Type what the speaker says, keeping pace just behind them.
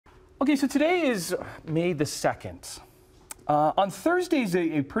Okay, so today is May the 2nd. On Thursday is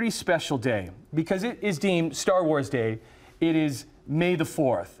a pretty special day because it is deemed Star Wars Day. It is May the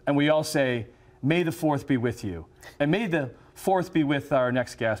 4th, and we all say, May the 4th be with you. And may the 4th be with our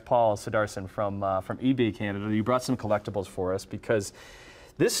next guest, Paul Sidarson from eBay Canada. You brought some collectibles for us because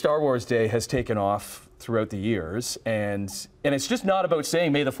this Star Wars Day has taken off throughout the years, and it's just not about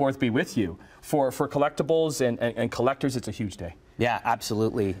saying May the 4th be with you. For collectibles and collectors, it's a huge day. Yeah,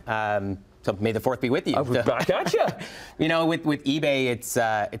 absolutely. So May the 4th be with you. Back at you. You know, with eBay,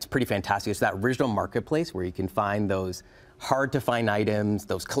 it's pretty fantastic. It's that original marketplace where you can find those hard to find items,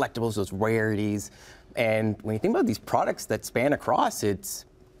 those collectibles, those rarities. And when you think about these products that span across, it's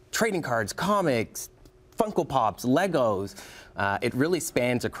trading cards, comics, Funko Pops, Legos. It really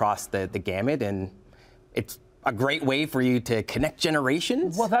spans across the gamut, and it's a great way for you to connect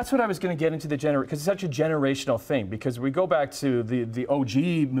generations. Well, that's what I was going to get into, because it's such a generational thing, because we go back to the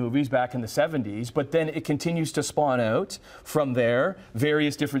OG movies back in the 70s, but then it continues to spawn out from there,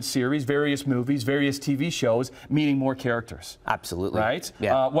 various different series, various movies, various TV shows, meeting more characters. Absolutely. Right?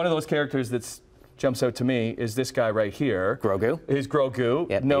 Yeah. One of those characters that's jumps out to me is this guy right here. Grogu. Is Grogu,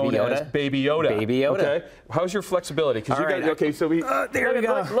 yep, known as Baby Yoda. Baby Yoda. Okay. How's your flexibility? Because you right. got okay. So we there we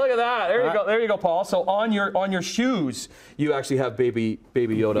go. Look at that. There you go. There you go, Paul. So on your shoes, you actually have Baby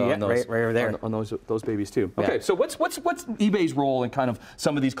Yoda yeah, on those. Right over there. On those babies too. Okay. Yeah. So what's eBay's role in kind of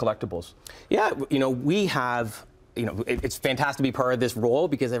some of these collectibles? Yeah. You know, we have. You know, it's fantastic to be part of this role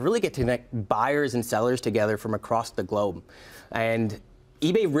because I really get to connect buyers and sellers together from across the globe, and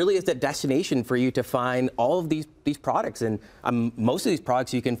eBay really is that destination for you to find all of these products, and most of these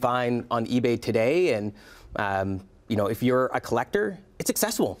products you can find on eBay today. And you know, if you're a collector, it's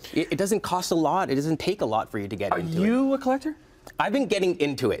accessible. It doesn't cost a lot. It doesn't take a lot for you to get into it. Are you a collector? I've been getting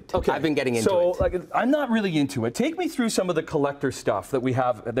into it. Okay. I've been getting into it. So, like, I'm not really into it. Take me through some of the collector stuff that we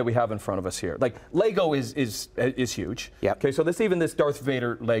have in front of us here. Like, Lego is huge. Yep. Okay. So this Darth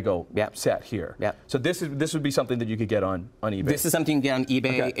Vader Lego set here. Yep. So this would be something that you could get on eBay. This is something you can get on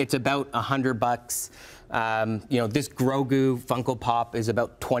eBay. Okay. It's about $100. You know, this Grogu Funko Pop is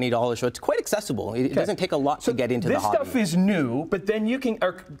about $20, so it's quite accessible. It doesn't take a lot to get into the hobby. This stuff is new, but then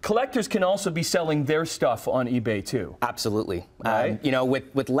our collectors can also be selling their stuff on eBay too. Absolutely. Right? You know,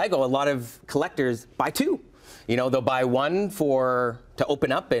 with Lego, a lot of collectors buy two. You know, they'll buy one to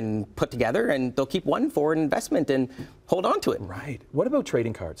open up and put together, and they'll keep one for an investment and hold on to it. Right. What about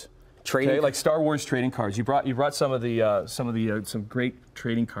trading cards? Trading, like Star Wars trading cards. You brought some great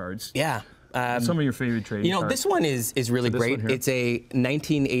trading cards. Yeah. Some of your favorite trading cards. This one is really great. It's a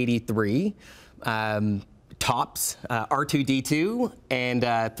 1983 Topps R2-D2 and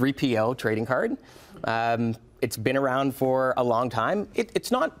 3PO trading card. It's been around for a long time.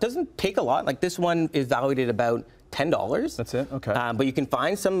 It doesn't take a lot. Like, this one is valued at about $10. That's it. Okay. But you can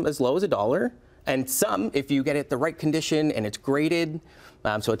find some as low as $1, and some, if you get it the right condition and it's graded,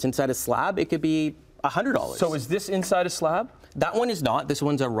 so it's inside a slab, it could be $100. So is this inside a slab? That one is not. This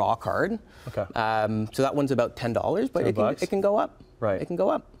one's a raw card. Okay. So that one's about $10, but it can go up. Right. It can go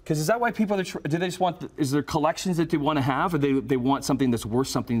up. Because is that why people do they just want? Is there collections that they want to have, or they want something that's worth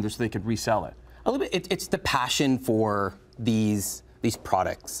something so they could resell it? A little bit. It's the passion for these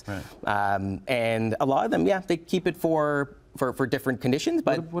products, right. And a lot of them, they keep it for different conditions.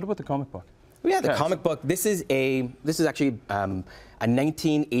 But what about the comic book? Yeah, the comic book. This is actually a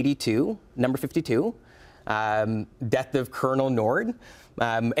 1982 number 52. Death of Colonel Nord,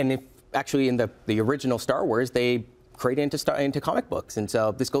 and actually in the original Star Wars, they created into comic books, and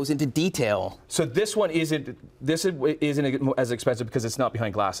so this goes into detail. So this one isn't as expensive because it's not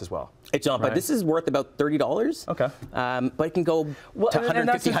behind glass as well. It's not, but this is worth about $30. Okay. But it can go to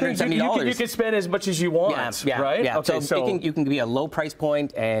 $150, $170. You can spend as much as you want, right? Yeah. Okay, so you can be a low price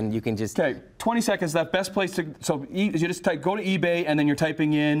point, and you can just. Okay, 20 seconds left. Best place to you just go to eBay, and then you're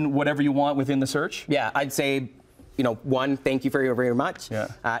typing in whatever you want within the search. Yeah, I'd say. You know, one, thank you very, very much. Yeah.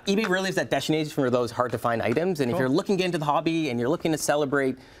 eBay really is that destination for those hard-to-find items, and if you're looking into the hobby and you're looking to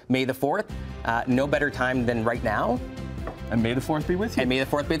celebrate May the 4th, no better time than right now. And May the 4th be with you. And May the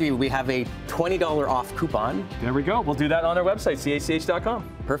 4th be with you. We have a $20 off coupon. There we go. We'll do that on our website, cach.com.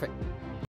 Perfect.